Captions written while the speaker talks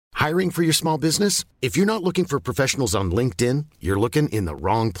Hiring for your small business? If you're not looking for professionals on LinkedIn, you're looking in the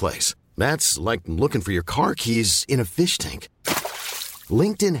wrong place. That's like looking for your car keys in a fish tank.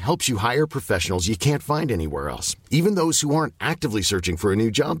 LinkedIn helps you hire professionals you can't find anywhere else, even those who aren't actively searching for a new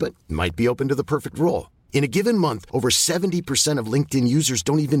job but might be open to the perfect role. In a given month, over 70% of LinkedIn users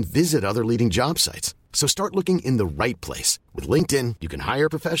don't even visit other leading job sites. So start looking in the right place. With LinkedIn, you can hire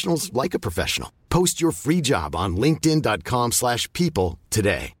professionals like a professional. Post your free job on linkedin.com/people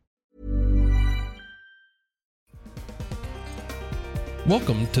today.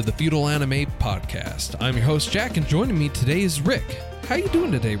 Welcome to the Feudal Anime Podcast. I'm your host, Jack, and joining me today is Rick. How you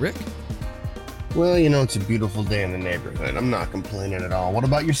doing today, Rick? Well, it's a beautiful day in the neighborhood. I'm not complaining at all. What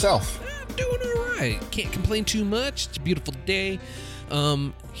about yourself? I'm doing all right. Can't complain too much. It's a beautiful day.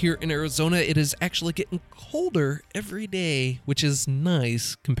 Here in Arizona, it is actually getting colder every day, which is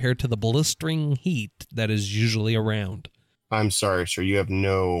nice compared to the blistering heat that is usually around. I'm sorry, sir. You have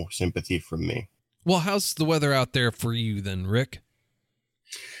no sympathy from me. Well, how's the weather out there for you then, Rick?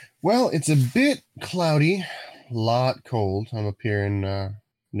 Well, it's a bit cloudy, a lot cold. I'm up here in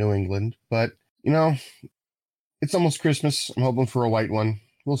New England, but, it's almost Christmas. I'm hoping for a white one.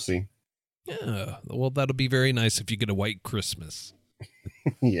 We'll see. Yeah, well, that'll be very nice if you get a white Christmas.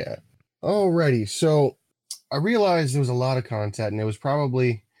 Yeah. Alrighty, so I realized there was a lot of content, and it was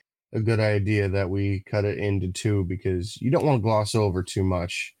probably a good idea that we cut it into two because you don't want to gloss over too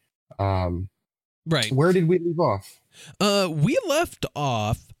much. Right. Where did we leave off? We left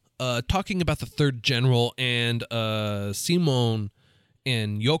off talking about the third general and Simone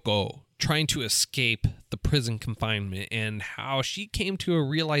and Yoko trying to escape the prison confinement and how she came to a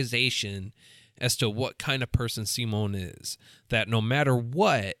realization as to what kind of person Simone is, that no matter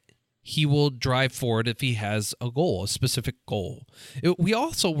what, he will drive forward if he has a goal, a specific goal. We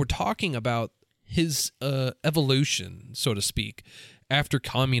also were talking about his evolution, so to speak. After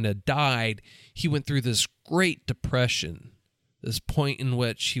Kamina died, he went through this great depression, this point in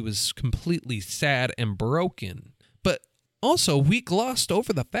which he was completely sad and broken. But also, we glossed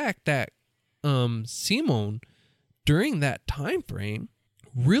over the fact that Simone, during that time frame,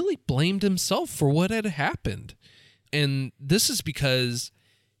 really blamed himself for what had happened. And this is because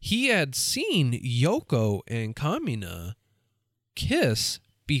he had seen Yoko and Kamina kiss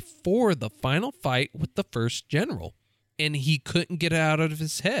before the final fight with the first general. And he couldn't get it out of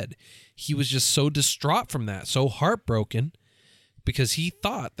his head. He was just so distraught from that, so heartbroken, because he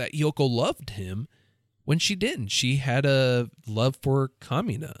thought that Yoko loved him when she didn't. She had a love for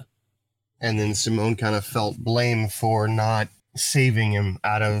Kamina. And then Simone kind of felt blame for not saving him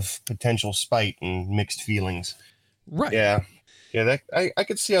out of potential spite and mixed feelings. Right. Yeah. I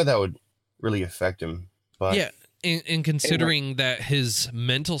could see how that would really affect him. But yeah. And considering that his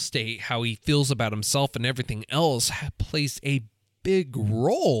mental state, how he feels about himself and everything else, plays a big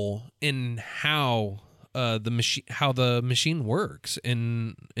role in how the machine works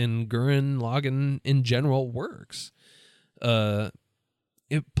and Gurren Lagann in general works.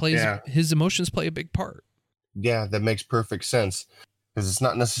 His emotions play a big part. Yeah, that makes perfect sense, because it's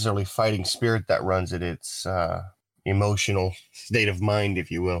not necessarily fighting spirit that runs it. It's emotional state of mind,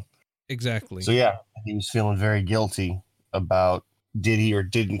 if you will. Exactly. So yeah, he was feeling very guilty about did he or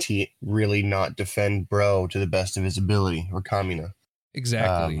didn't he really not defend Bro to the best of his ability, or Kamina.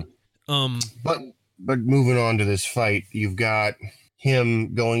 Exactly. But moving on to this fight, you've got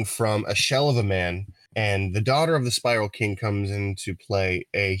him going from a shell of a man, and the daughter of the Spiral King comes into play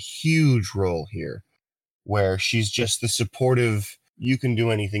a huge role here, where she's just the supportive, you can do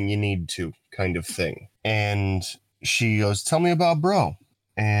anything you need to kind of thing. And she goes, tell me about Bro.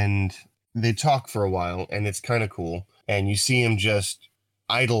 And they talk for a while, and it's kind of cool. And you see him just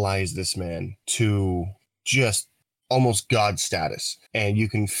idolize this man to just almost God status. And you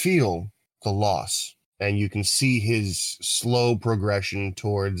can feel the loss, and you can see his slow progression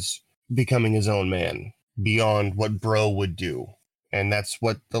towards becoming his own man beyond what Bro would do. And that's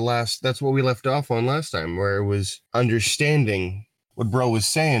what we left off on last time, where it was understanding what Bro was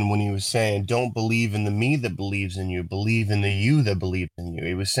saying when he was saying, don't believe in the me that believes in you, believe in the you that believes in you.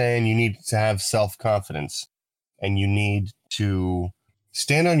 He was saying you need to have self-confidence, and you need to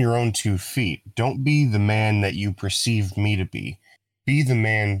stand on your own 2 feet. Don't be the man that you perceived me to be. Be the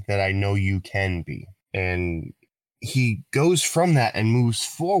man that I know you can be. And he goes from that and moves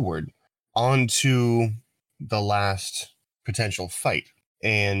forward onto the last potential fight.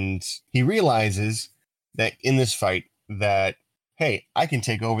 And he realizes that in this fight that, hey, I can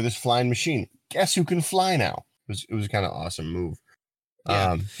take over this flying machine. Guess who can fly now? It was kind of awesome move.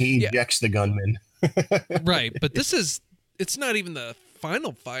 Yeah. He ejects the gunman. Right. But it's not even the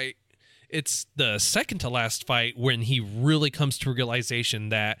final fight. it's the second to last fight when he really comes to realization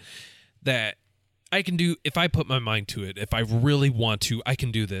that I can do, if I put my mind to it, if I really want to, I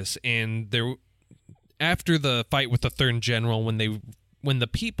can do this. And there, after the fight with the third general, when the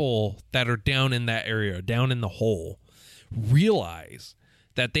people that are down in that area, down in the hole, realize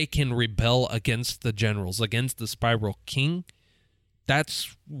that they can rebel against the generals, against the Spiral King,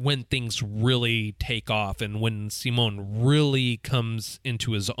 that's when things really take off, and when Simon really comes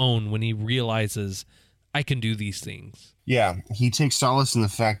into his own, when he realizes, I can do these things. Yeah, he takes solace in the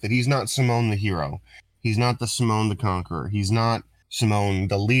fact that he's not Simon the hero. He's not the Simon the conqueror. He's not Simon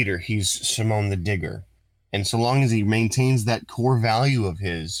the leader. He's Simon the digger. And so long as he maintains that core value of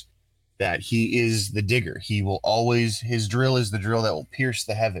his, that he is the digger, he will always, his drill is the drill that will pierce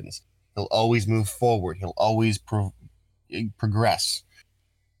the heavens. He'll always move forward. He'll always progress.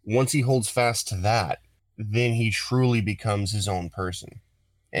 Once he holds fast to that, then he truly becomes his own person.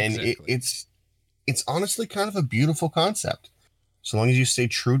 And Exactly. it's honestly kind of a beautiful concept. So long as you stay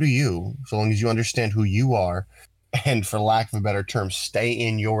true to you, so long as you understand who you are, and for lack of a better term, stay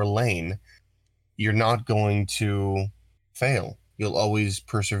in your lane, you're not going to fail. You'll always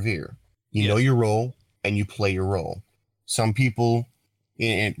persevere. You know your role, and you play your role. Some people,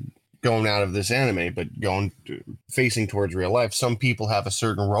 going out of this anime, but facing towards real life, some people have a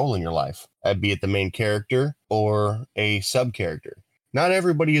certain role in your life, be it the main character or a sub-character. Not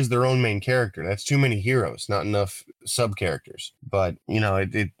everybody is their own main character. That's too many heroes, not enough sub-characters. But,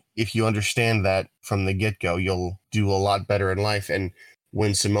 if you understand that from the get-go, you'll do a lot better in life. And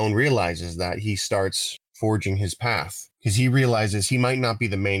when Simon realizes that, he starts forging his path, because he realizes he might not be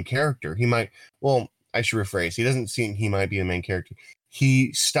the main character. I should rephrase. He doesn't think he might be the main character.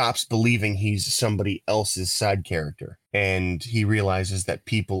 He stops believing he's somebody else's side character. And he realizes that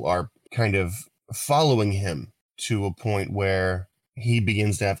people are kind of following him to a point where he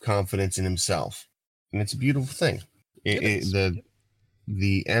begins to have confidence in himself. And it's a beautiful thing.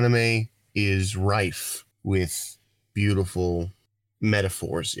 The anime is rife with beautiful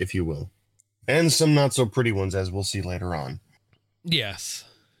metaphors, if you will, and some not so pretty ones, as we'll see later on. Yes.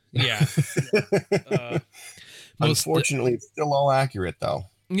 Yeah. Unfortunately, it's still all accurate, though.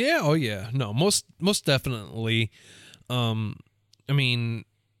 Yeah. Oh, yeah. No, most definitely. I mean,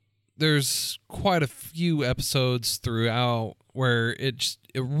 there's quite a few episodes throughout where it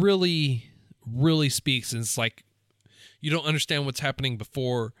really, really speaks, and it's like you don't understand what's happening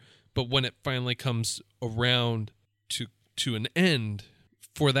before, but when it finally comes around to an end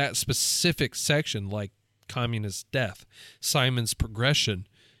for that specific section, like Communist Death, Simon's progression,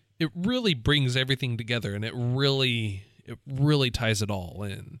 it really brings everything together, and it really ties it all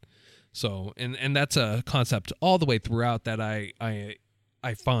in. So, and that's a concept all the way throughout that I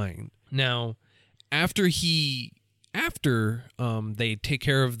find. Now, after they take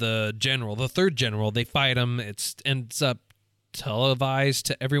care of the general, the third general, they fight him. It ends up televised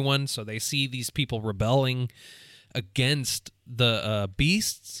to everyone, so they see these people rebelling against the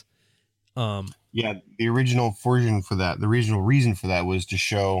beasts. The original version for that, the original reason for that was to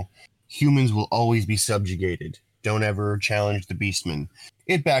show humans will always be subjugated. Don't ever challenge the beastmen.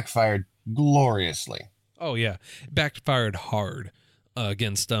 It backfired gloriously. Oh yeah, it backfired hard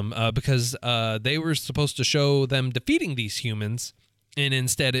against them because they were supposed to show them defeating these humans, and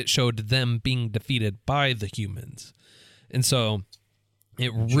instead it showed them being defeated by the humans. And so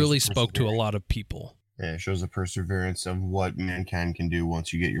it really spoke to a lot of people. Yeah, it shows the perseverance of what mankind can do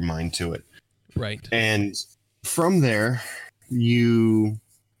once you get your mind to it. Right. And from there, you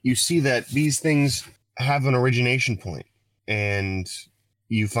see that these things have an origination point. And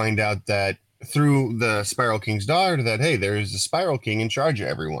you find out that through the Spiral King's daughter that, hey, there is a Spiral King in charge of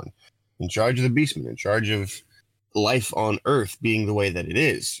everyone, in charge of the Beastmen, in charge of life on Earth being the way that it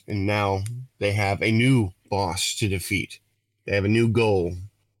is. And now they have a new boss to defeat. They have a new goal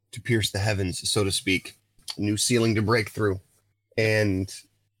to pierce the heavens, so to speak, a new ceiling to break through. And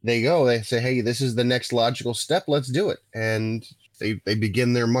they say, hey, this is the next logical step. Let's do it. And they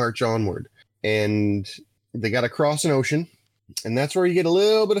begin their march onward. And they got to cross an ocean. And that's where you get a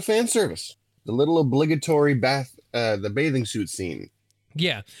little bit of fan service. The little obligatory the bathing suit scene.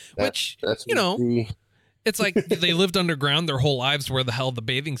 Yeah, that's the it's like they lived underground their whole lives. Where the hell the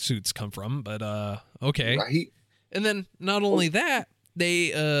bathing suits come from? But okay. Right. And then not only that,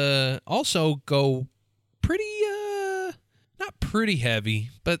 they also go pretty not pretty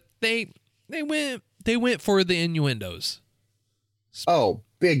heavy, but they went for the innuendos. Oh,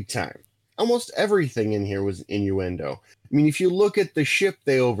 big time. Almost everything in here was innuendo. I mean, if you look at the ship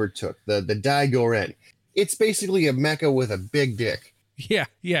they overtook, the Daigoren, it's basically a mecha with a big dick.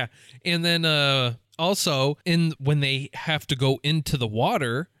 Yeah. And then also when they have to go into the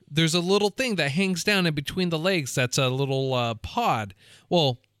water, there's a little thing that hangs down in between the legs that's a little pod.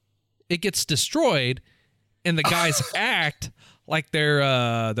 Well, it gets destroyed, and the guys act like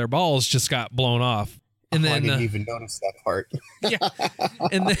their balls just got blown off. And then I didn't even notice that part. Yeah.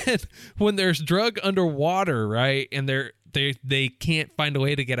 And then when there's drug underwater, right, and they can't find a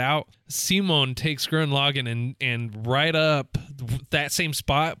way to get out, Simon takes Gurren Lagann and right up that same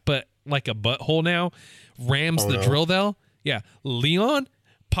spot, but like a butthole now, rams the drill bell. Yeah. Leon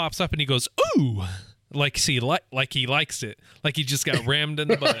pops up and he goes, ooh, like he likes it. Like he just got rammed in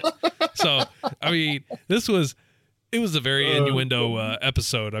the butt. So, I mean, it was a very innuendo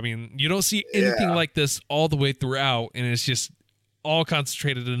episode. I mean, you don't see anything like this all the way throughout, and it's just all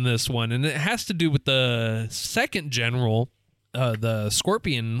concentrated in this one. And it has to do with the second general, the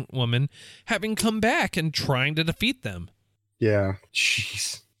Scorpion woman, having come back and trying to defeat them. Yeah.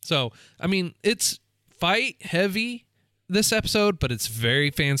 Jeez. So, I mean, it's fight heavy this episode, but it's very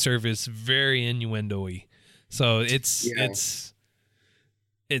fan service, very innuendo-y. So it's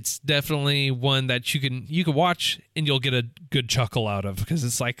definitely one that you can watch and you'll get a good chuckle out of, because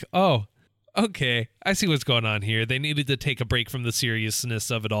it's like, oh, okay, I see what's going on here. They needed to take a break from the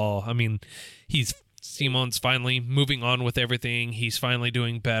seriousness of it all. I mean, Simon's finally moving on with everything. He's finally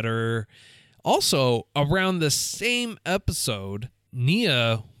doing better. Also, around the same episode,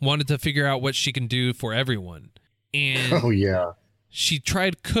 Nia wanted to figure out what she can do for everyone. And she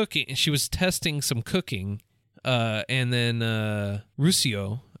tried cooking. She was testing some cooking. And then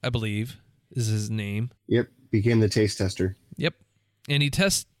Ruscio, I believe, is his name. Yep, became the taste tester. Yep, and he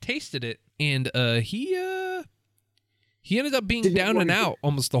tasted it, and he ended up being down and out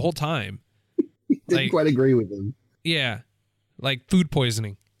almost the whole time. Didn't quite agree with him. Yeah, like food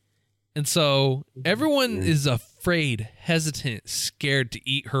poisoning, and so everyone is afraid, hesitant, scared to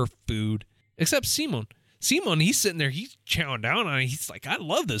eat her food, except Simon. Simon, he's sitting there, he's chowing down on it. He's like, I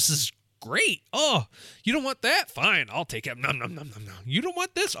love this. This is great. Oh, you don't want that? Fine, I'll take it. Nom, nom, nom, nom, nom. You don't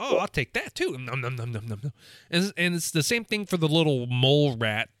want this? Oh, I'll take that too. Nom, nom, nom, nom, nom, nom. And it's the same thing for the little mole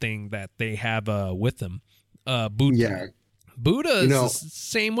rat thing that they have with them. Buddha. Yeah. Buddha is the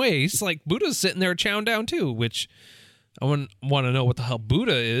same way. He's like, Buddha's sitting there chowing down too, which I wouldn't want to know what the hell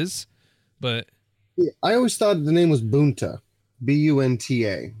Buddha is, but... Yeah, I always thought the name was Bunta.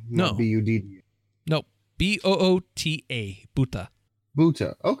 B-U-N-T-A. No. B-U-D-D. No. B-O-O-T-A. Buddha.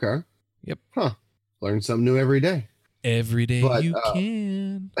 Buddha. Okay. Yep. Huh. Learn something new every day. Every day you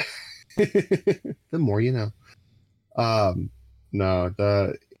can. The more you know.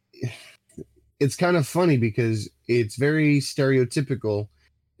 It's kind of funny because it's very stereotypical.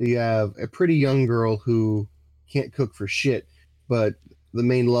 You have a pretty young girl who can't cook for shit, but the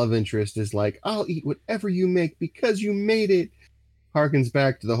main love interest is like, I'll eat whatever you make because you made it. Harkens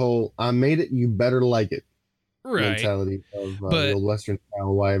back to the whole, I made it, you better like it. Right. Mentality of the old Western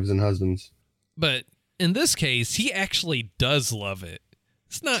style wives and husbands. But in this case, he actually does love it.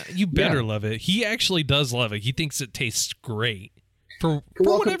 It's not you better love it. He actually does love it. He thinks it tastes great for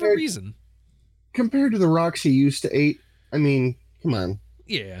whatever reason. Compared to the rocks he used to eat, I mean, come on.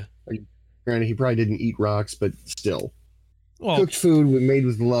 Yeah. Granted, he probably didn't eat rocks, but still, cooked food made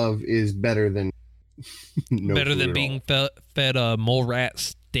with love is better than better than being fed a mole rat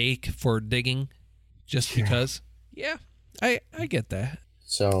steak for digging. Just because. Yeah, I get that.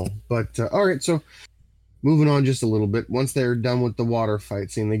 So, but, all right, so moving on just a little bit. Once they're done with the water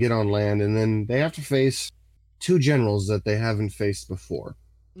fight scene, they get on land, and then they have to face two generals that they haven't faced before.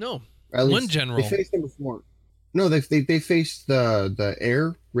 No, at least one general. They faced them before. No, they faced the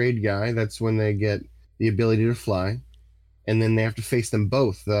air raid guy. That's when they get the ability to fly. And then they have to face them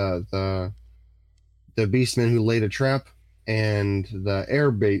both. The beastman who laid a trap and the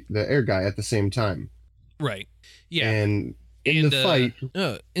air guy at the same time. Right. Yeah. And in the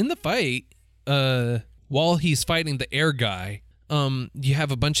fight, while he's fighting the air guy, you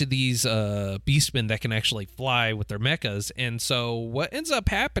have a bunch of these beastmen that can actually fly with their mechas, and so what ends up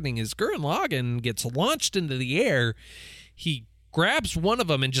happening is Gurren Lagann gets launched into the air. He grabs one of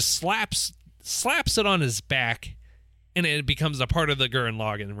them and just slaps it on his back, and it becomes a part of the Gurren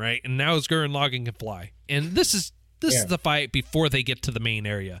Lagann, right? And now his Gurren Lagann can fly. And this is the fight before they get to the main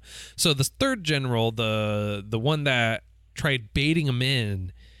area. So the third general, the one that tried baiting him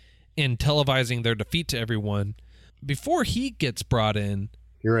in and televising their defeat to everyone, before he gets brought in.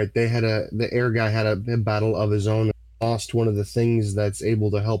 You're right. The air guy had a battle of his own, lost one of the things that's able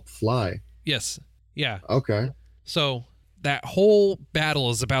to help fly. Yes. Yeah. Okay. So that whole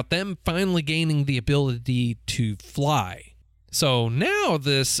battle is about them finally gaining the ability to fly. So now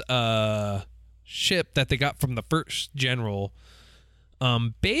this ship that they got from the first general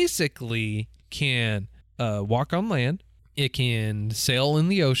basically can walk on land, It can sail in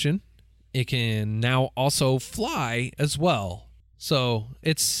the ocean. It can now also fly as well. So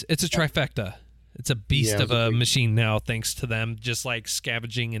it's a trifecta. It's a beast of a machine now, thanks to them just like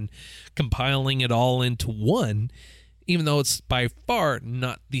scavenging and compiling it all into one, even though it's by far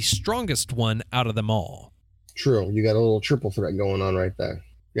not the strongest one out of them all. True. You got a little triple threat going on right there.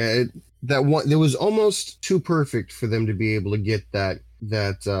 Yeah, that one, it was almost too perfect for them to be able to get that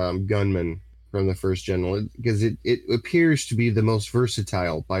gunman from the first general, because it appears to be the most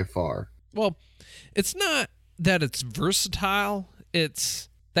versatile by far. Well, it's not that it's versatile, it's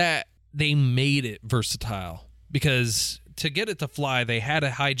that they made it versatile, because to get it to fly, they had to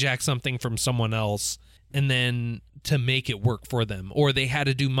hijack something from someone else and then to make it work for them, or they had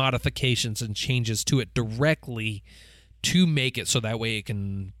to do modifications and changes to it directly to make it so that way it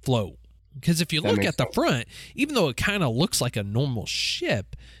can float. Because if you look at the front, even though it kind of looks like a normal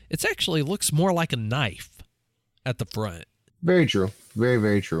ship, it actually looks more like a knife at the front. Very true. Very,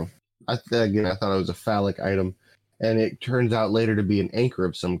 very true. I thought it was a phallic item, and it turns out later to be an anchor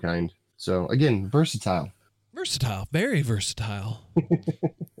of some kind. So again, versatile. Versatile. Very versatile.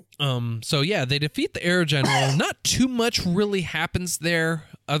 So yeah, they defeat the Air General. Not too much really happens there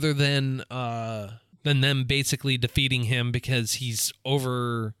other than them basically defeating him because he's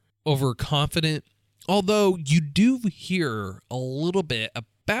overconfident. Although you do hear a little bit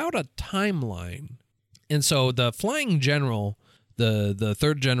about a timeline. And so the flying general, the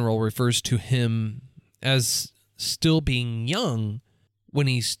third general, refers to him as still being young when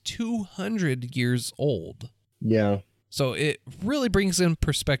he's 200 years old. Yeah. So it really brings in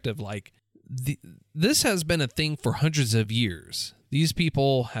perspective, like, this has been a thing for hundreds of years. These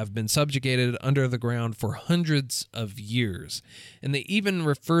people have been subjugated under the ground for hundreds of years. And they even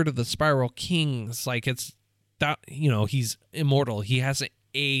refer to the Spiral King as like it's that, he's immortal. He hasn't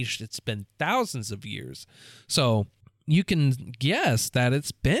aged. It's been thousands of years. So you can guess that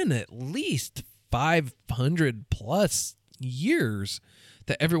it's been at least 500 plus years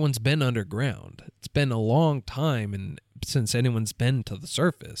that everyone's been underground. It's been a long time since anyone's been to the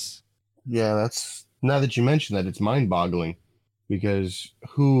surface. Yeah, that's, now that you mention that, it's mind-boggling, because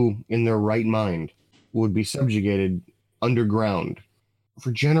who in their right mind would be subjugated underground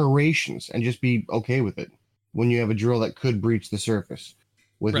for generations and just be okay with it when you have a drill that could breach the surface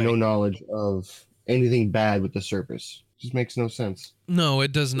with no knowledge of anything bad with the surface? It just makes no sense. No,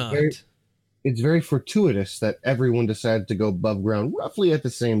 it does not. It's very fortuitous that everyone decided to go above ground roughly at the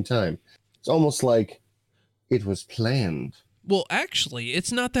same time. It's almost like it was planned. Well, actually,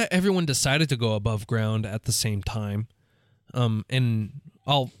 it's not that everyone decided to go above ground at the same time. And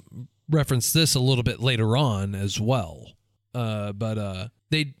I'll reference this a little bit later on as well. But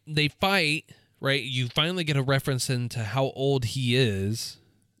they fight, right? You finally get a reference into how old he is.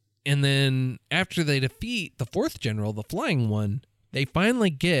 And then after they defeat the fourth general, the flying one, they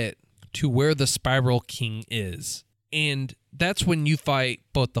finally get to where the Spiral King is. And that's when you fight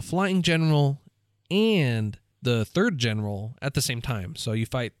both the flying general and the third general at the same time. So you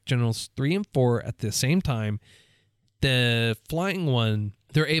fight generals 3 and 4 at the same time. The flying one,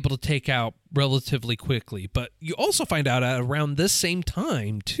 they're able to take out relatively quickly. But you also find out at around this same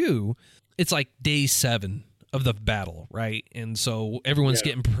time, too, it's like day 7 of the battle, right? And so everyone's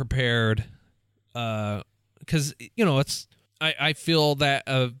getting prepared. Because, it's... I feel that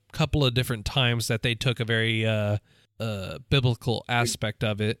a couple of different times that they took a very biblical aspect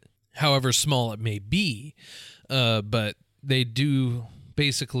of it, however small it may be. But they do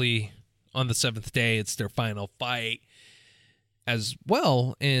basically, on the 7th day, it's their final fight as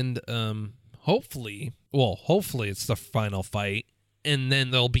well. And hopefully it's the final fight. And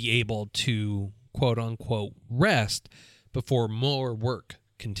then they'll be able to, quote unquote, rest before more work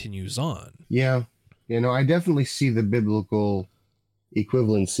continues on. Yeah. I definitely see the biblical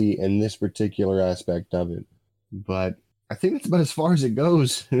equivalency in this particular aspect of it. But I think that's about as far as it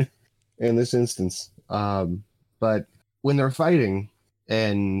goes in this instance. But when they're fighting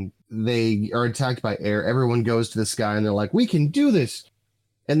and they are attacked by air, everyone goes to the sky and they're like, we can do this.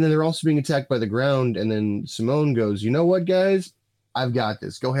 And then they're also being attacked by the ground. And then Simone goes, you know what, guys? I've got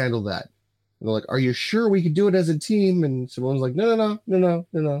this. Go handle that. And they're like, are you sure we could do it as a team? And Simone's like,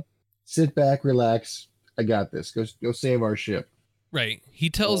 no. Sit back, relax. I got this. Go save our ship. Right. He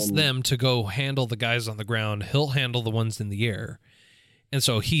tells them to go handle the guys on the ground. He'll handle the ones in the air. And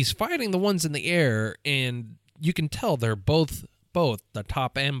so he's fighting the ones in the air, and you can tell they're both the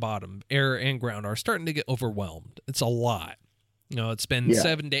top and bottom, air and ground, are starting to get overwhelmed. It's a lot. It's been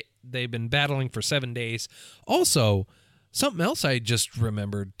 7 days. They've been battling for 7 days. Also, something else I just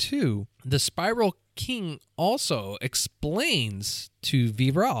remembered, too. The Spiral King also explains to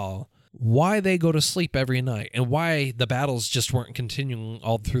Viral why they go to sleep every night and why the battles just weren't continuing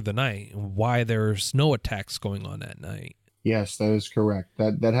all through the night and why there's no attacks going on at night. Yes, that is correct.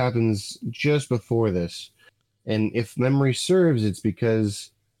 That happens just before this. And if memory serves, it's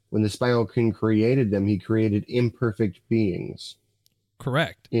because when the Spiral King created them, he created imperfect beings.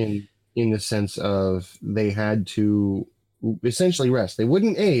 Correct. In the sense of they had to essentially rest. They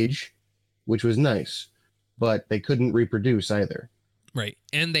wouldn't age, which was nice, but they couldn't reproduce either. Right.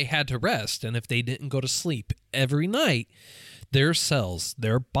 And they had to rest. And if they didn't go to sleep every night, their cells,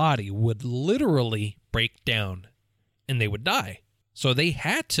 their body would literally break down and they would die. So they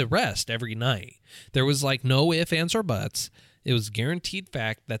had to rest every night. There was like no ifs, ands, or buts. It was guaranteed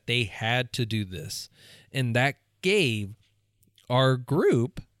fact that they had to do this. And that gave our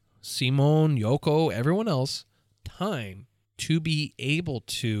group, Simone, Yoko, everyone else, time to be able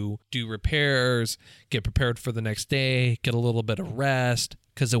to do repairs, get prepared for the next day, get a little bit of rest,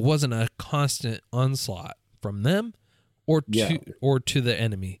 because it wasn't a constant onslaught from them or to the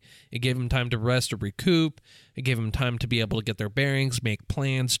enemy. It gave them time to rest or recoup. It gave them time to be able to get their bearings, make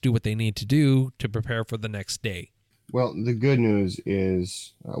plans, do what they need to do to prepare for the next day. Well, the good news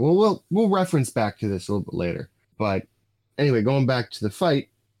is, we'll reference back to this a little bit later. But anyway, going back to the fight,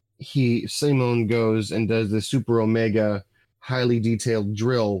 Simone goes and does the Super Omega highly detailed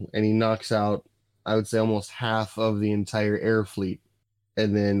drill, and he knocks out, I would say, almost half of the entire air fleet.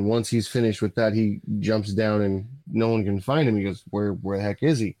 And then once he's finished with that, he jumps down and no one can find him. He goes, where the heck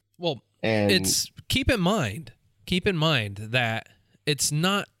is he? Well, and it's keep in mind that it's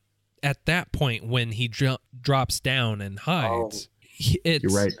not at that point when he drops down and hides.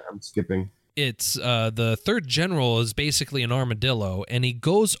 You're right. I'm skipping. It's the third general is basically an armadillo, and he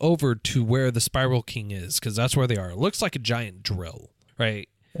goes over to where the Spiral King is because that's where they are. It looks like a giant drill, right?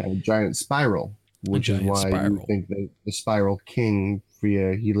 A giant spiral, which is why you think that the Spiral King,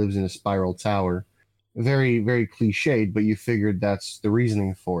 he lives in a spiral tower. Very, very cliched, but you figured that's the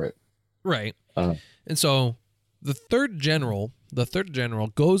reasoning for it. Right. And so the third general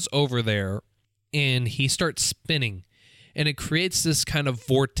goes over there and he starts spinning, and it creates this kind of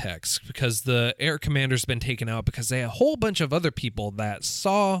vortex because the air commander's been taken out because they had a whole bunch of other people that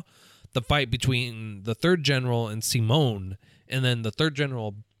saw the fight between the third general and Simone, and then the third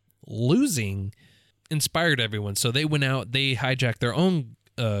general losing inspired everyone. So they went out, they hijacked their own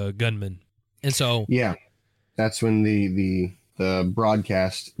gunmen. And so yeah, that's when the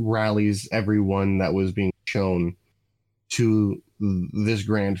broadcast rallies everyone that was being shown to this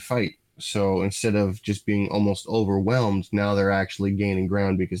grand fight. So instead of just being almost overwhelmed, now they're actually gaining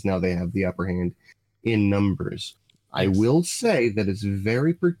ground because now they have the upper hand in numbers. I will say that it's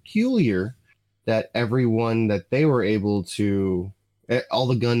very peculiar that everyone that they were able to, all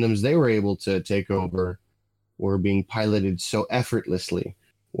the Gundams they were able to take over were being piloted so effortlessly.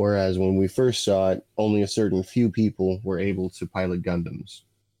 Whereas when we first saw it, only a certain few people were able to pilot Gundams.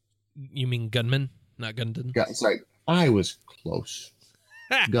 You mean gunmen, not Gundam? Sorry, I was close.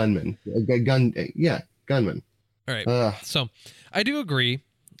 Gunman. Gunman. All right. So I do agree,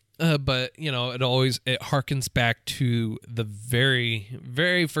 but it harkens back to the very,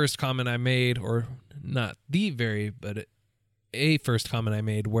 very first comment I made, or not the very, but a first comment I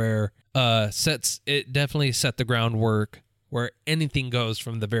made where it definitely set the groundwork where anything goes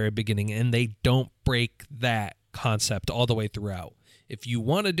from the very beginning, and they don't break that concept all the way throughout. If you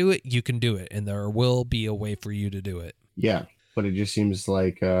want to do it, you can do it, and there will be a way for you to do it. Yeah. But it just seems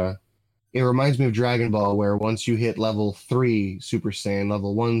like it reminds me of Dragon Ball, where once you hit level 3 Super Saiyan,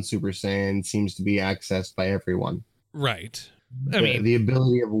 level 1 Super Saiyan seems to be accessed by everyone. Right. The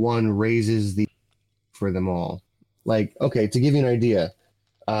ability of one raises the for them all. Like, okay, to give you an idea,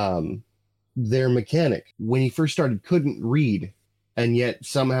 their mechanic, when he first started, couldn't read, and yet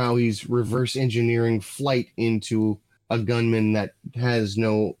somehow he's reverse engineering flight into a gunman that has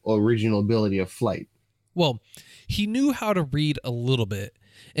no original ability of flight. Well, he knew how to read a little bit,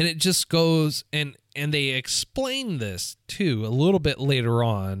 and it just goes, and they explain this too a little bit later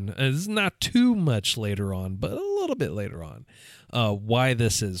on. It's not too much later on, but a little bit later on. Why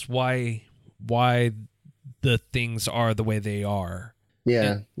this is, why the things are the way they are.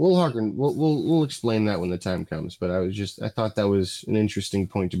 Yeah, we'll explain that when the time comes. But I thought that was an interesting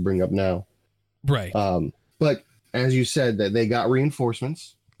point to bring up now. Right. But as you said, that they got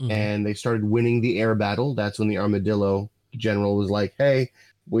reinforcements. Mm-hmm. And they started winning the air battle. That's when the Armadillo general was like, hey,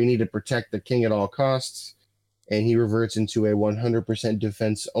 we need to protect the king at all costs. And he reverts into a 100%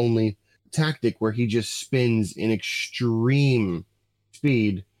 defense-only tactic where he just spins in extreme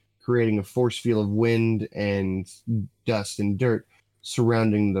speed, creating a force field of wind and dust and dirt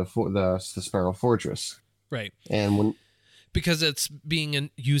surrounding the Spiral Fortress. Right. And because it's being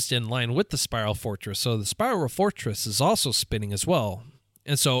used in line with the Spiral Fortress. So the Spiral Fortress is also spinning as well.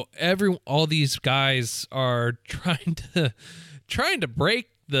 And so all these guys are trying to break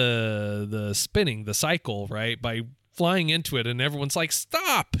the spinning, the cycle, right? By flying into it, and everyone's like,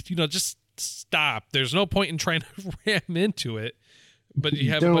 stop, just stop. There's no point in trying to ram into it. But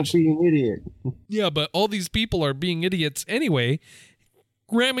you have Don't be an idiot. Yeah, but all these people are being idiots anyway,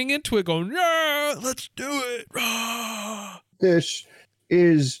 ramming into it, going, yeah, let's do it. This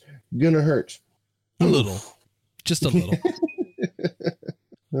is gonna hurt. A little. Just a little.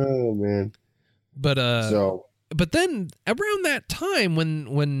 Oh man. But but then around that time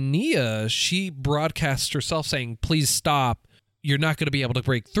when Nia, she broadcasts herself saying, please stop. You're not going to be able to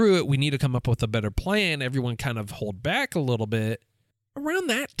break through it. We need to come up with a better plan. Everyone kind of hold back a little bit.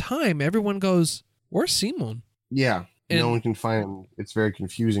 Around that time, everyone goes, where's Simon? Yeah. And no one can find him. It's very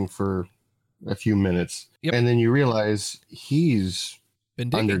confusing for a few minutes. Yep. And then you realize he's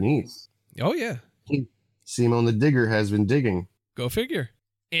been digging. underneath. Oh, yeah. Simon the Digger has been digging. Go figure.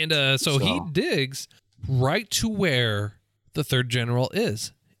 And so he digs right to where the third general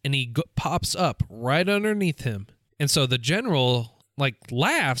is. And he pops up right underneath him. And so the general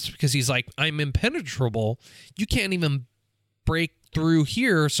laughs because he's like, I'm impenetrable. You can't even break through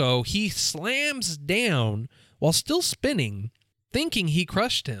here. So he slams down while still spinning, thinking he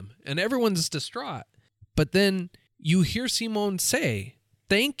crushed him. And everyone's distraught. But then you hear Simon say,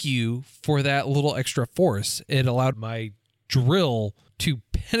 thank you for that little extra force. It allowed my drill to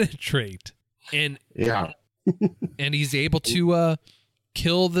penetrate. And yeah. And he's able to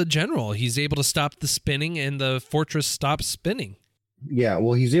kill the general. He's able to stop the spinning, and the fortress stops spinning. Yeah,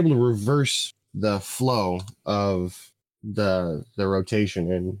 well, he's able to reverse the flow of the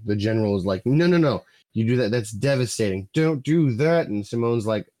rotation, and the general is like, no, you do that, that's devastating, don't do that. And Simon's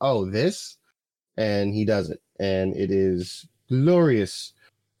like, oh, this? And he does it, and it is glorious.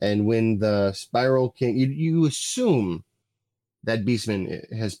 And when the Spiral King, you assume that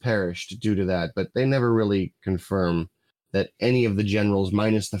Beastman has perished due to that, but they never really confirm that any of the generals,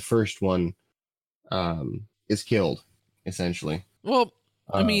 minus the first one, is killed, essentially. Well,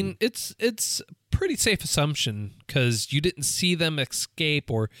 I mean, it's pretty safe assumption because you didn't see them escape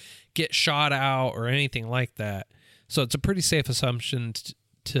or get shot out or anything like that. So it's a pretty safe assumption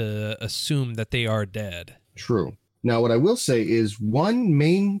to assume that they are dead. True. Now, what I will say is one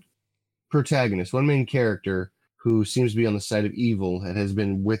main protagonist, one main character who seems to be on the side of evil and has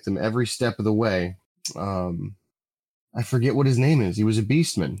been with them every step of the way. I forget what his name is. He was a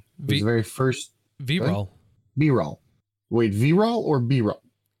beastman. He was the very first... Virol. Virol. Wait, Virol or Birol?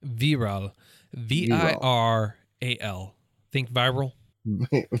 Viral. V-I-R-A-L. Think viral?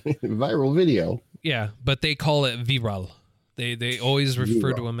 Viral video. Yeah, but they call it Viral. They always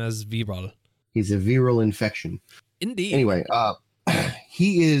refer to him as Viral. He's a viral infection. Indeed. Anyway,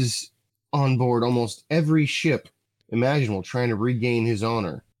 he is on board almost every ship imaginable trying to regain his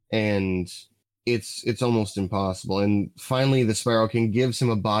honor. And it's almost impossible. And finally, the Spiral King gives him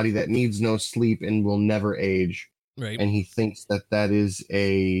a body that needs no sleep and will never age. Right. And he thinks that is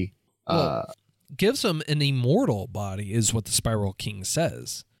a... gives him an immortal body is what the Spiral King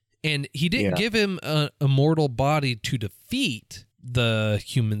says. And he didn't give him an immortal body to defeat the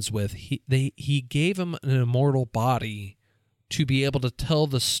humans with. He gave him an immortal body to be able to tell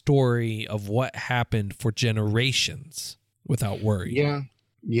the story of what happened for generations without worry.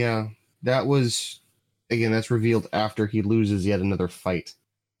 Yeah. That was, again, that's revealed after he loses yet another fight.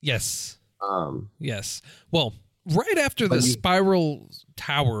 Yes. Yes. Well, right after the spiral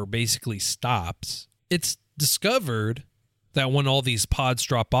tower basically stops, it's discovered that when all these pods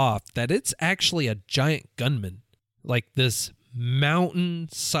drop off, that it's actually a giant gunman, like this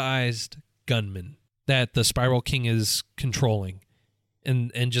mountain-sized gunman that the Spiral King is controlling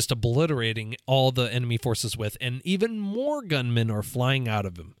and just obliterating all the enemy forces with, and even more gunmen are flying out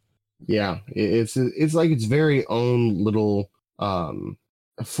of him. Yeah, it's like its very own little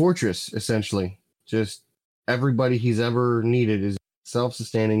fortress, essentially. Just everybody he's ever needed is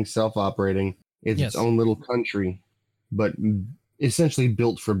self-sustaining, self-operating. It's its own little country, but essentially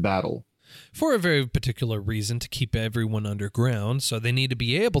built for battle. For a very particular reason, to keep everyone underground, so they need to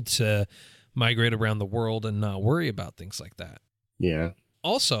be able to migrate around the world and not worry about things like that. Yeah.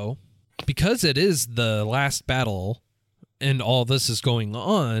 Also, because it is the last battle and all this is going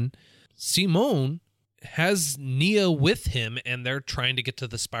on, Simon has Nia with him, and they're trying to get to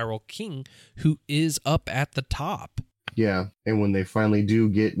the Spiral King, who is up at the top. Yeah, and when they finally do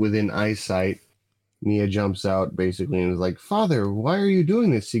get within eyesight, Nia jumps out basically and is like, "Father, why are you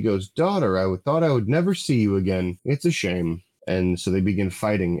doing this?" He goes, "Daughter, I thought I would never see you again. It's a shame." And so they begin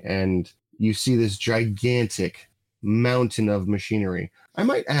fighting, and you see this gigantic mountain of machinery. I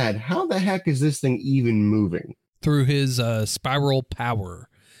might add, how the heck is this thing even moving? Through his spiral power.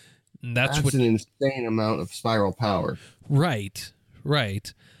 And That's an insane amount of spiral power. Right.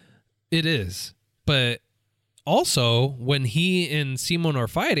 It is. But also, when he and Simon are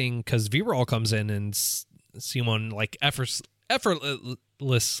fighting, because Viral comes in and Simon like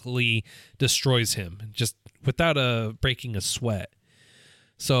effortlessly destroys him, just without breaking a sweat.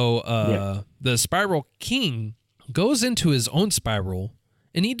 So the Spiral King goes into his own spiral,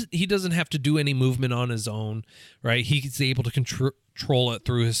 and he doesn't have to do any movement on his own, right? He's able to control it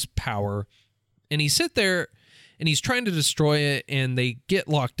through his power, and he sit there and he's trying to destroy it, and they get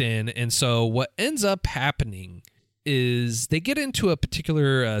locked in. And so what ends up happening is they get into a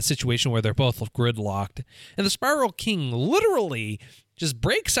particular situation where they're both gridlocked, and the Spiral King literally just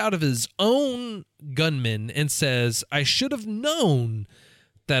breaks out of his own gunman and says, I should have known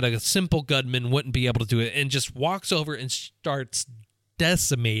that a simple gunman wouldn't be able to do it, and just walks over and starts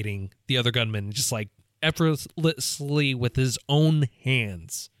decimating the other gunman, just like effortlessly with his own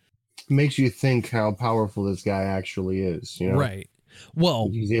hands. Makes you think how powerful this guy actually is, you know? Right. Well,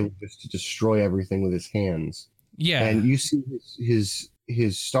 he's able just to destroy everything with his hands. Yeah. And you see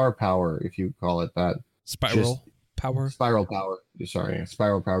his star power, if you call it that. Spiral power,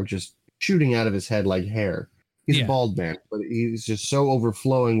 just shooting out of his head like hair. He's a bald man, but he's just so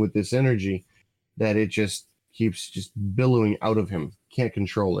overflowing with this energy that it just keeps just billowing out of him. Can't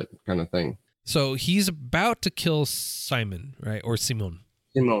control it, kind of thing. So he's about to kill Simon, right? Or Simon.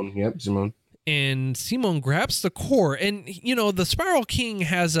 Simon. And Simon grabs the core, and the Spiral King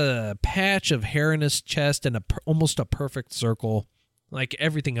has a patch of hair in his chest and almost a perfect circle, like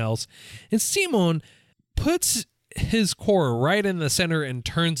everything else. And Simon puts his core right in the center and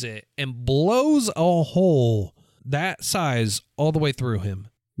turns it and blows a hole that size all the way through him.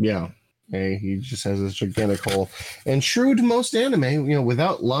 Yeah. Hey, he just has this gigantic hole. And true to most anime,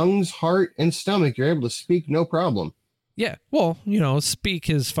 without lungs, heart, and stomach, you're able to speak no problem. Yeah, well, speak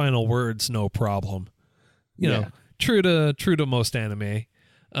his final words, no problem. True to most anime.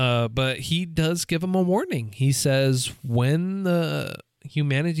 But he does give him a warning. He says when the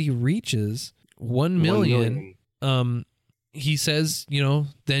humanity reaches 1 million, he says,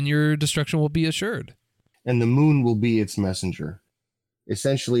 then your destruction will be assured. And the moon will be its messenger.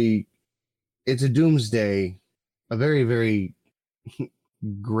 Essentially, it's a doomsday, a very, very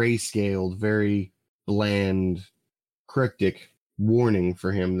grayscaled, very bland, cryptic warning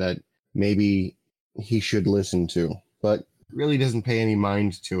for him that maybe he should listen to, but really doesn't pay any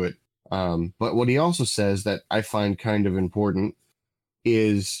mind to it. But what he also says that I find kind of important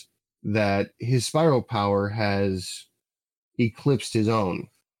is that his spiral power has eclipsed his own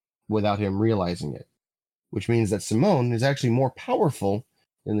without him realizing it, which means that Simon is actually more powerful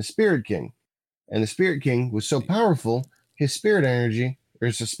than the Spirit King. And the Spirit King was so powerful, his spirit energy, or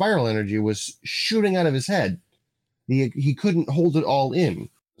his spiral energy, was shooting out of his head. He couldn't hold it all in.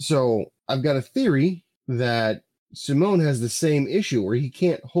 So I've got a theory that Simon has the same issue where he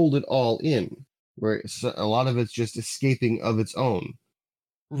can't hold it all in, where a lot of it's just escaping of its own.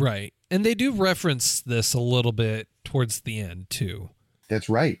 Right. And they do reference this a little bit towards the end, too. That's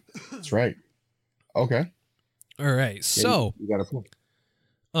right. Okay. All right. So, you got a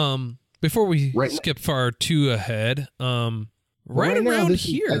point. Before we skip far too ahead, right around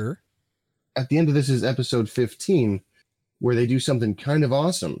here. At the end of this is episode 15, where they do something kind of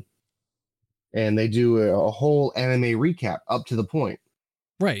awesome. And they do a whole anime recap up to the point.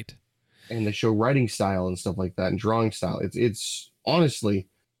 Right. And they show writing style and stuff like that and drawing style. It's honestly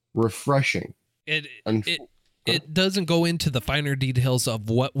refreshing. It doesn't go into the finer details of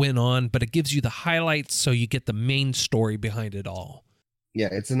what went on, but it gives you the highlights so you get the main story behind it all. Yeah,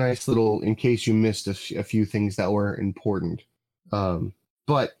 it's a nice little, in case you missed a few things that were important.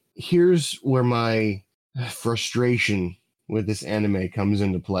 But here's where my frustration with this anime comes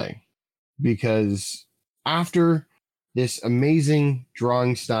into play. Because after this amazing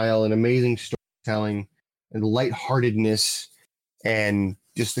drawing style and amazing storytelling and lightheartedness and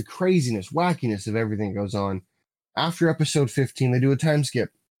just the craziness, wackiness of everything that goes on, after episode 15, they do a time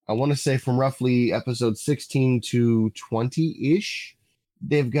skip. I want to say from roughly episode 16 to 20-ish.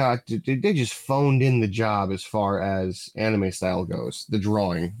 They just phoned in the job as far as anime style goes. The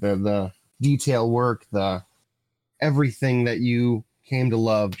drawing, the detail work, the everything that you came to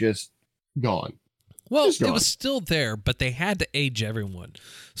love, just gone. Well, it was still there, but they had to age everyone.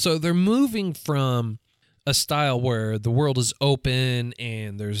 So they're moving from a style where the world is open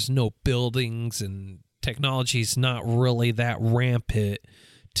and there's no buildings and technology's not really that rampant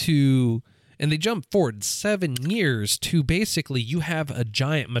to... And they jump forward 7 years to basically you have a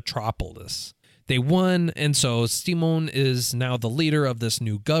giant metropolis they won, and so Simon is now the leader of this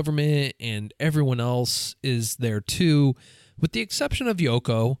new government, and everyone else is there too, with the exception of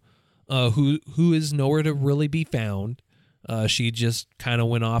Yoko, who is nowhere to really be found. She just kind of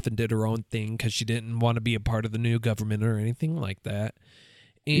went off and did her own thing because she didn't want to be a part of the new government or anything like that.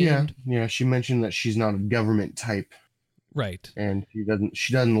 And, yeah. She mentioned that she's not a government type, right? And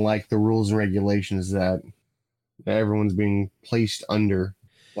she doesn't like the rules and regulations that everyone's being placed under.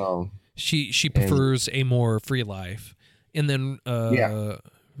 So she prefers a more free life. And then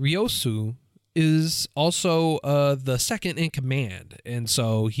Ryosu is also the second in command, and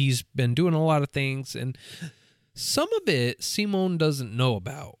so he's been doing a lot of things, and some of it Simon doesn't know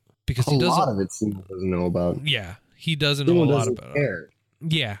about because a lot of it Simon doesn't know about. Yeah, he doesn't know a lot about it.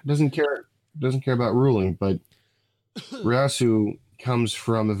 Yeah, doesn't care about ruling, but Ryosu comes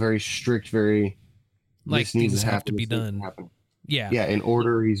from a very strict, very like things have to be done. Yeah, in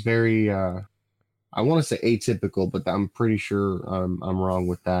order. He's very I want to say atypical, but I'm pretty sure I'm wrong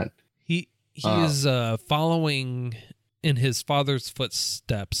with that. He is following in his father's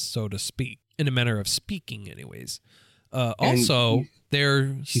footsteps, so to speak, in a manner of speaking, anyways. Also,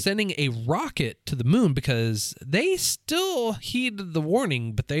 they're sending a rocket to the moon because they still heeded the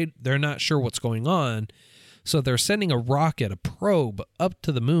warning, but they're not sure what's going on. So they're sending a rocket, a probe, up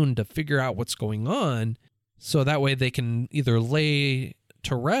to the moon to figure out what's going on, so that way they can either lay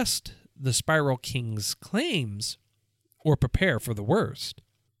to rest the Spiral King's claims or prepare for the worst.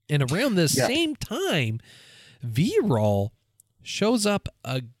 And around this same time, Virol shows up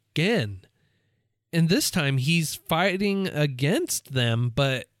again. And this time he's fighting against them,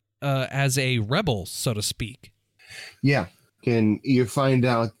 but as a rebel, so to speak. Yeah. And you find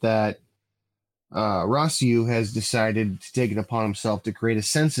out that Rossiu has decided to take it upon himself to create a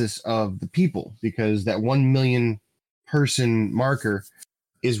census of the people, because that 1 million person marker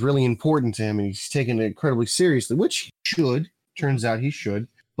is really important to him, and he's taken it incredibly seriously, which he should. Turns out he should.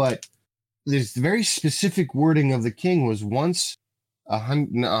 But there's the very specific wording of the king was once a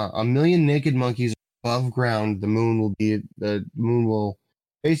million naked monkeys above ground, the moon will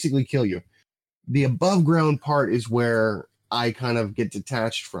basically kill you. The above ground part is where I kind of get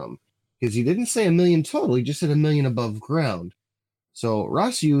detached from, because he didn't say a million total, he just said a million above ground. So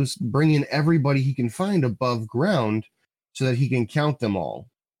Rossiu's bringing everybody he can find above ground so that he can count them all.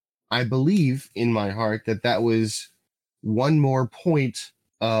 I believe in my heart that was one more point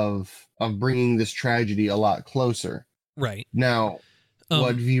of bringing this tragedy a lot closer. Right. Now,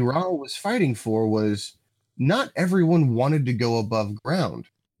 what Virol was fighting for was not everyone wanted to go above ground.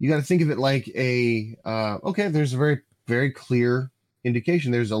 You got to think of it like there's a very, very clear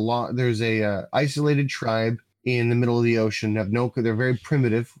indication. There's a isolated tribe in the middle of the ocean. They're very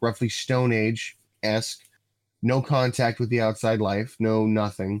primitive, roughly Stone Age-esque, no contact with the outside life, no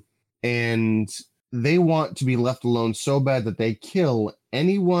nothing. And they want to be left alone so bad that they kill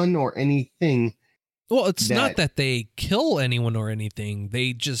anyone or anything. Well, it's not that they kill anyone or anything.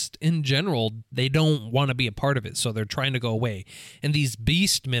 They just, in general, they don't want to be a part of it, so they're trying to go away. And these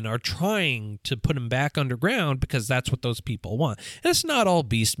beastmen are trying to put them back underground because that's what those people want. And it's not all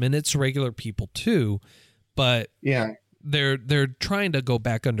beastmen, it's regular people too. But yeah, they're trying to go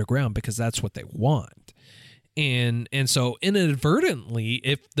back underground because that's what they want. And so inadvertently,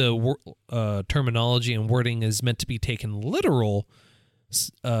 if the terminology and wording is meant to be taken literal,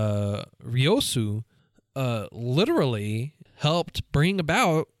 Ryosu literally helped bring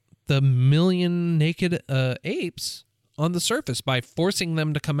about the million naked apes on the surface by forcing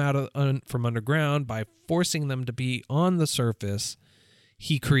them to come out from underground, by forcing them to be on the surface.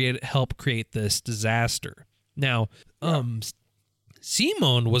 He helped create this disaster. Now,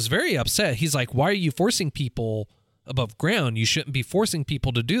 Simon was very upset. He's like, why are you forcing people above ground? You shouldn't be forcing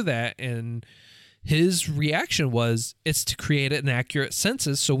people to do that. And his reaction was, it's to create an accurate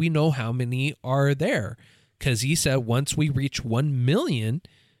census so we know how many are there. Because he said once we reach 1 million,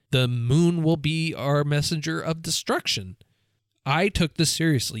 the moon will be our messenger of destruction. I took this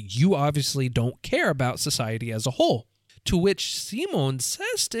seriously. You obviously don't care about society as a whole. To which Simon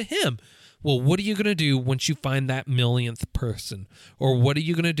says to him, well, what are you going to do once you find that millionth person? Or what are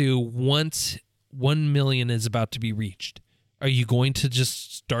you going to do once 1 million is about to be reached? Are you going to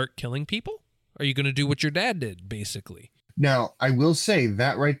just start killing people? Are you going to do what your dad did, basically? Now, I will say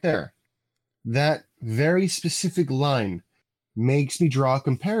that right there, that very specific line makes me draw a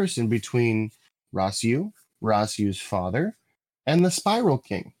comparison between Rossiu's father, and the Spiral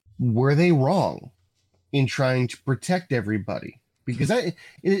King. Were they wrong in trying to protect everybody? Because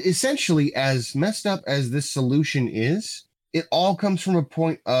essentially, as messed up as this solution is, it all comes from a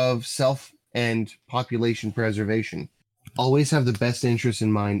point of self and population preservation. always have the best interest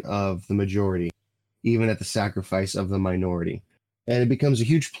in mind of the majority, even at the sacrifice of the minority. And it becomes a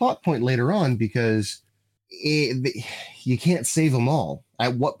huge plot point later on because you can't save them all.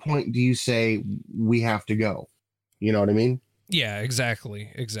 At what point do you say we have to go? You know what I mean? Yeah,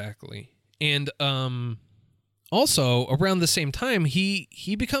 exactly. And also around the same time,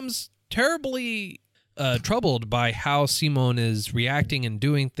 he becomes terribly troubled by how Simon is reacting and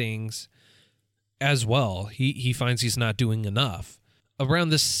doing things as well. He finds he's not doing enough. Around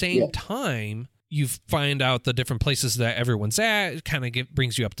the same time, you find out the different places that everyone's at. It kind of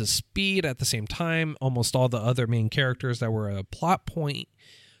brings you up to speed. At the same time, almost all the other main characters that were a plot point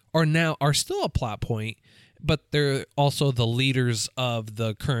are still a plot point, but they're also the leaders of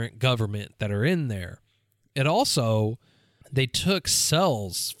the current government that are in there. It also, they took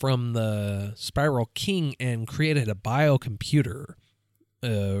cells from the Spiral King and created a biocomputer.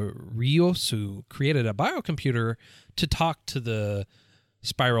 Ryosu created a biocomputer to talk to the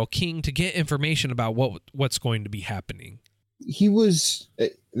Spiral King to get information about what's going to be happening. He was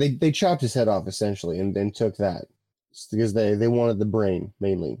they chopped his head off essentially and then took that because they wanted the brain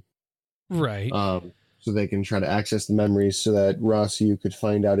mainly, right? So they can try to access the memories so that Rossiu could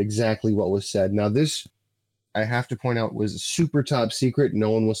find out exactly what was said. Now this, I have to point out, was super top secret. No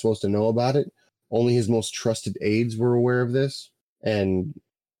one was supposed to know about it. Only his most trusted aides were aware of this. And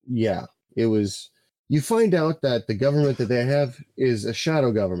yeah, it was. You find out that the government that they have is a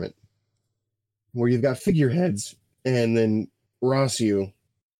shadow government where you've got figureheads and then Rossiu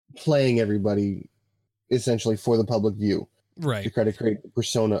playing everybody essentially for the public view. Right. To try to create the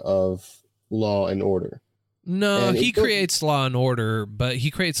persona of law and order. No, and he creates law and order, but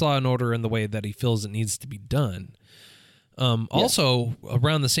he creates law and order in the way that he feels it needs to be done. Also,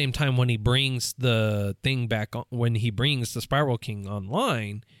 around the same time when he brings the thing back, when he brings the Spiral King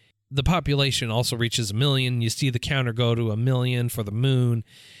online, the population also reaches 1 million. You see the counter go to 1 million for the moon.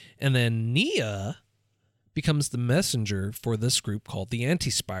 And then Nia becomes the messenger for this group called the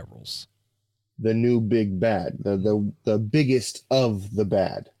Anti-Spirals. The new big bad. The biggest of the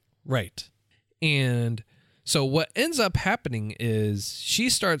bad. Right. And so what ends up happening is she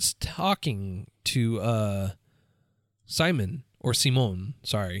starts talking to Simon,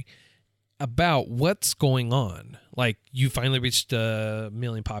 about what's going on. Like, you finally reached 1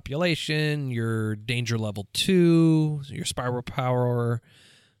 million population, you're danger level 2, your spiral power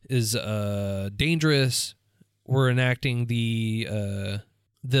is dangerous. We're enacting the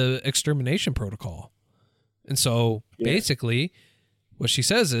extermination protocol. And so basically what she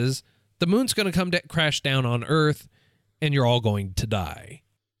says is the moon's going to come crash down on Earth and you're all going to die.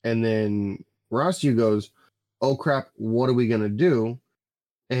 And then Rossiu goes, oh crap, what are we going to do?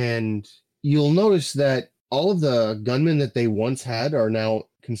 And you'll notice that all of the gunmen that they once had are now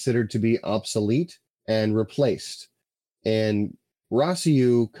considered to be obsolete and replaced. And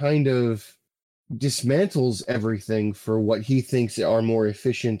Rossiu kind of dismantles everything for what he thinks are more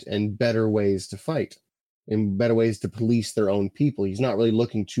efficient and better ways to fight and better ways to police their own people. He's not really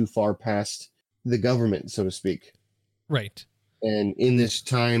looking too far past the government, so to speak. Right. And in this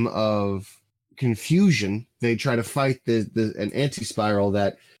time of confusion, they try to fight an anti-spiral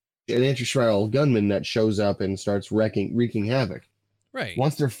gunman that shows up and starts wreaking havoc. Right.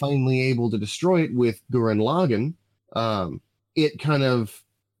 Once they're finally able to destroy it with Gurren Lagann, it kind of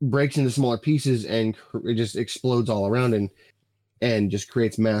breaks into smaller pieces and it just explodes all around and just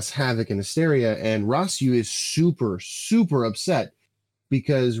creates mass havoc and hysteria. And Rossiu is super, super upset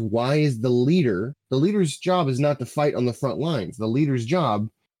because why is the leader's job is not to fight on the front lines. The leader's job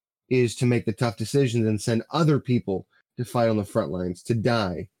is to make the tough decisions and send other people to fight on the front lines, to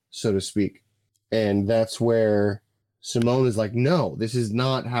die, so to speak. And that's where Simone is like, no, this is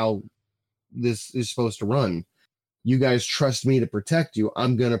not how this is supposed to run. You guys trust me to protect you.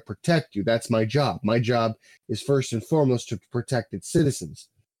 I'm going to protect you. That's my job. My job is first and foremost to protect its citizens.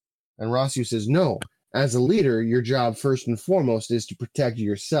 And Rossiu says, no, as a leader, your job first and foremost is to protect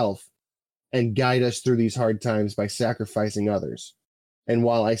yourself and guide us through these hard times by sacrificing others. And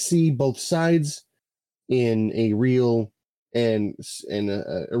while I see both sides in a real and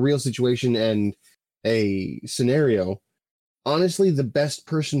a real situation and a scenario, honestly, the best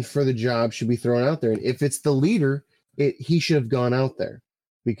person for the job should be thrown out there. And if it's the leader, he should have gone out there,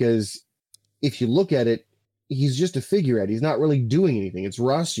 because if you look at it, he's just a figurehead. He's not really doing anything. It's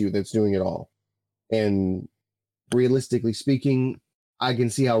Rossiu that's doing it all. And realistically speaking, I can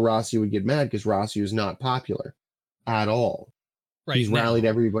see how Rossiu would get mad because Rossiu is not popular at all. Right. He's rallied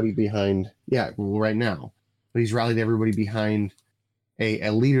everybody behind, right now. But he's rallied everybody behind a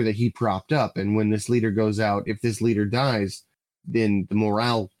leader that he propped up. And when this leader goes out, if this leader dies, then the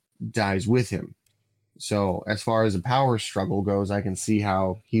morale dies with him. So as far as a power struggle goes, I can see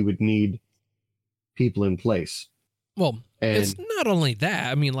how he would need people in place. Well, And it's not only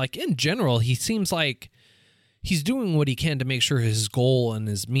that. I mean, like, in general, he seems like he's doing what he can to make sure his goal and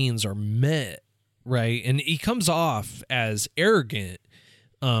his means are met, right? And he comes off as arrogant,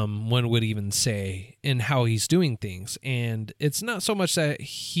 one would even say, in how he's doing things. And it's not so much that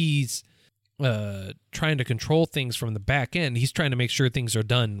he's trying to control things from the back end. He's trying to make sure things are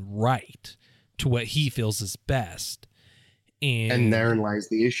done right to what he feels is best. And therein lies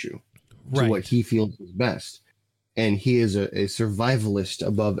the issue, to right. what he feels is best. And he is a survivalist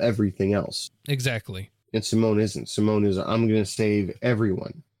above everything else. Exactly. And Simone isn't. Simone is, I'm going to save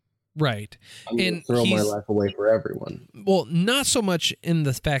everyone. Right. I'm going to throw my life away for everyone. Well, not so much in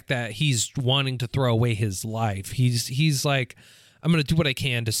the fact that he's wanting to throw away his life. He's like, I'm going to do what I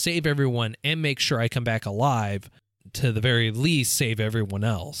can to save everyone and make sure I come back alive, to the very least save everyone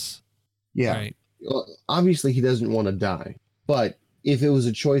else. Yeah. Right. Well, obviously, he doesn't want to die. But if it was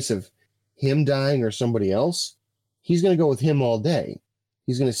a choice of him dying or somebody else, he's going to go with him all day.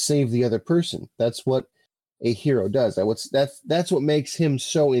 He's going to save the other person. That's what a hero does. That's what makes him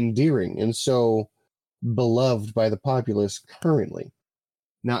so endearing and so beloved by the populace currently.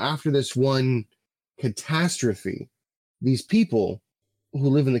 Now, after this one catastrophe, these people who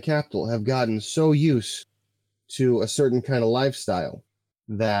live in the capital have gotten so used to a certain kind of lifestyle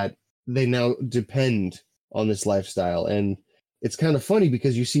that they now depend on this lifestyle. And it's kind of funny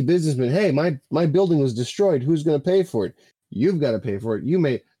because you see businessmen, hey, my building was destroyed. Who's going to pay for it? You've got to pay for it.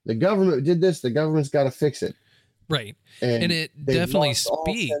 The government did this. The government's got to fix it. Right. And it definitely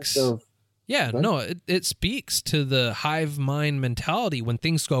speaks. It speaks to the hive mind mentality. When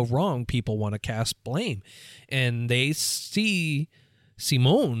things go wrong, people want to cast blame. And they see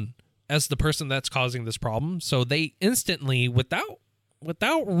Simone as the person that's causing this problem. So they instantly, without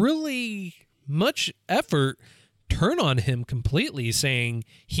really much effort, turn on him completely, saying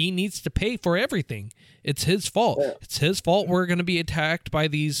he needs to pay for everything. It's his fault. Yeah. It's his fault we're going to be attacked by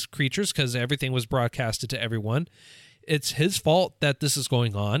these creatures because everything was broadcasted to everyone. It's his fault that this is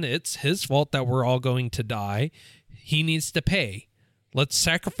going on. It's his fault that we're all going to die. He needs to pay. Let's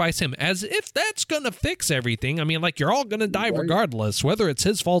sacrifice him, as if that's going to fix everything. I mean, like, you're all going to die regardless, whether it's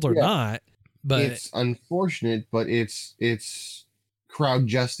his fault or not. But it's unfortunate, but it's crowd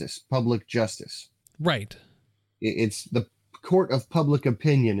justice, public justice. Right. It's the court of public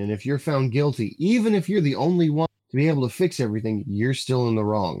opinion. And if you're found guilty, even if you're the only one to be able to fix everything, you're still in the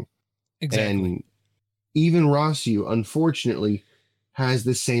wrong. Exactly. And even Rossio, unfortunately, has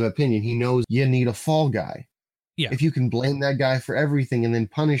the same opinion. He knows you need a fall guy. Yeah. If you can blame that guy for everything and then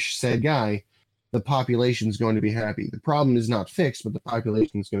punish said guy, the population's going to be happy. The problem is not fixed, but the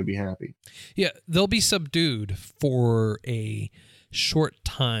population's going to be happy. Yeah, they'll be subdued for a short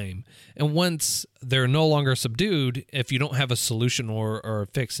time. And once they're no longer subdued, if you don't have a solution or a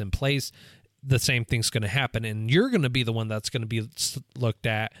fix in place, the same thing's going to happen. And you're going to be the one that's going to be looked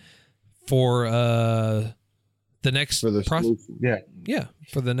at for the next for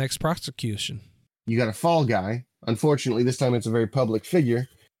the next prosecution. You got a fall guy. Unfortunately, this time it's a very public figure,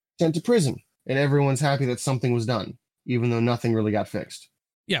 sent to prison. And everyone's happy that something was done, even though nothing really got fixed.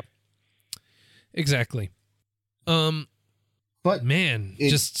 Yeah, exactly. But man,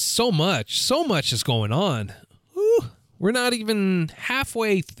 just so much is going on. Whew. We're not even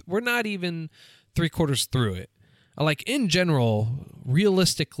halfway. We're not even 3/4 through it. Like, in general,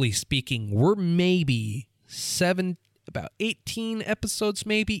 realistically speaking, we're maybe about 18 episodes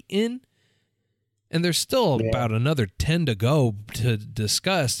maybe in. And there's still about another 10 to go to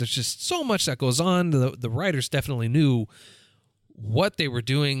discuss. There's just so much that goes on. The writers definitely knew what they were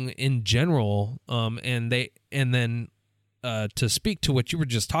doing in general. And then to speak to what you were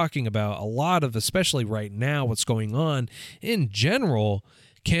just talking about, a lot of, especially right now, what's going on in general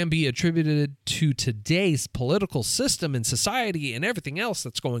can be attributed to today's political system and society and everything else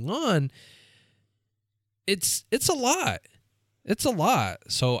that's going on. It's a lot. It's a lot.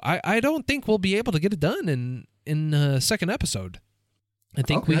 So I don't think we'll be able to get it done in a second episode. I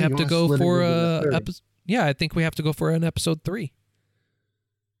think we have to go for I think we have to go for an episode 3.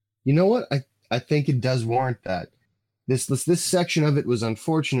 You know what? I think it does warrant that. This section of it was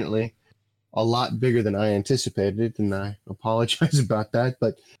unfortunately a lot bigger than I anticipated, and I apologize about that.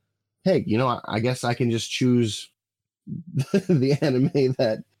 But hey, I guess I can just choose the anime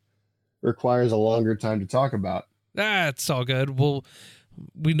that requires a longer time to talk about. That's all good. Well,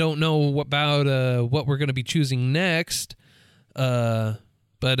 we don't know about what we're going to be choosing next, but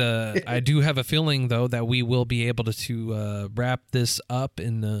I do have a feeling, though, that we will be able to wrap this up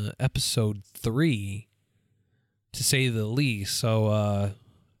in episode 3, to say the least. So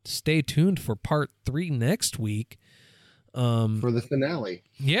stay tuned for part 3 next week. For the finale.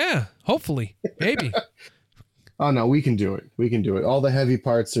 Yeah, hopefully, maybe. Oh no, we can do it. We can do it. All the heavy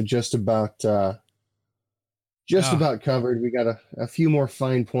parts are just about covered. We got a few more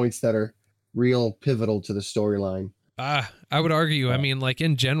fine points that are real pivotal to the storyline. I would argue. I mean, like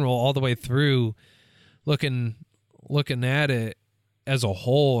in general, all the way through, looking at it as a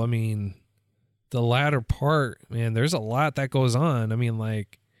whole. I mean, the latter part, man, there's a lot that goes on. I mean,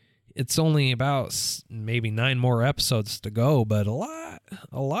 like it's only about maybe 9 more episodes to go, but a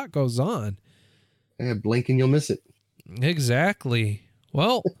lot goes on. Yeah, blink and you'll miss it. Exactly.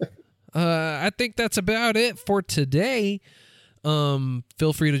 Well, I think that's about it for today.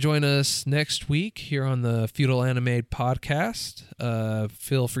 Feel free to join us next week here on the Feudal Anime Podcast.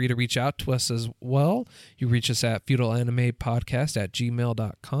 Feel free to reach out to us as well. You reach us at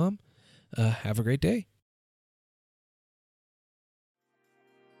feudalaнимepodcast@gmail.com. Have a great day.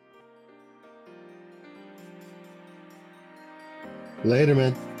 Later,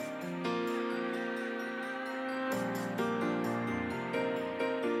 man.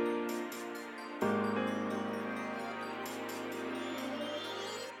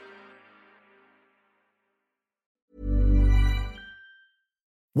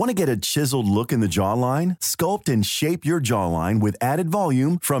 Want to get a chiseled look in the jawline? Sculpt and shape your jawline with added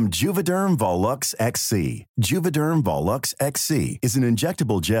volume from Juvederm Volux XC. Juvederm Volux XC is an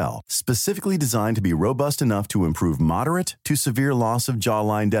injectable gel specifically designed to be robust enough to improve moderate to severe loss of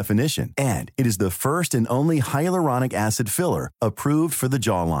jawline definition. And it is the first and only hyaluronic acid filler approved for the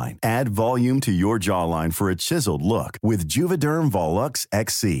jawline. Add volume to your jawline for a chiseled look with Juvederm Volux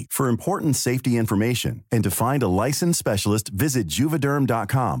XC. For important safety information and to find a licensed specialist, visit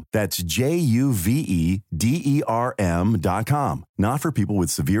juvederm.com. That's JUVEDERM.com. Not for people with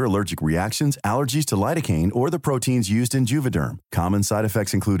severe allergic reactions, allergies to lidocaine, or the proteins used in Juvederm. Common side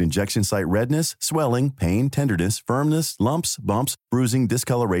effects include injection site redness, swelling, pain, tenderness, firmness, lumps, bumps, bruising,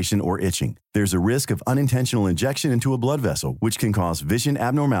 discoloration, or itching. There's a risk of unintentional injection into a blood vessel, which can cause vision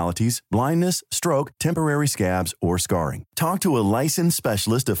abnormalities, blindness, stroke, temporary scabs, or scarring. Talk to a licensed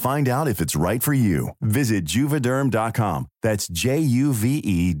specialist to find out if it's right for you. Visit Juvederm.com. That's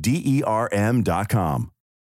JUVEDERM.com.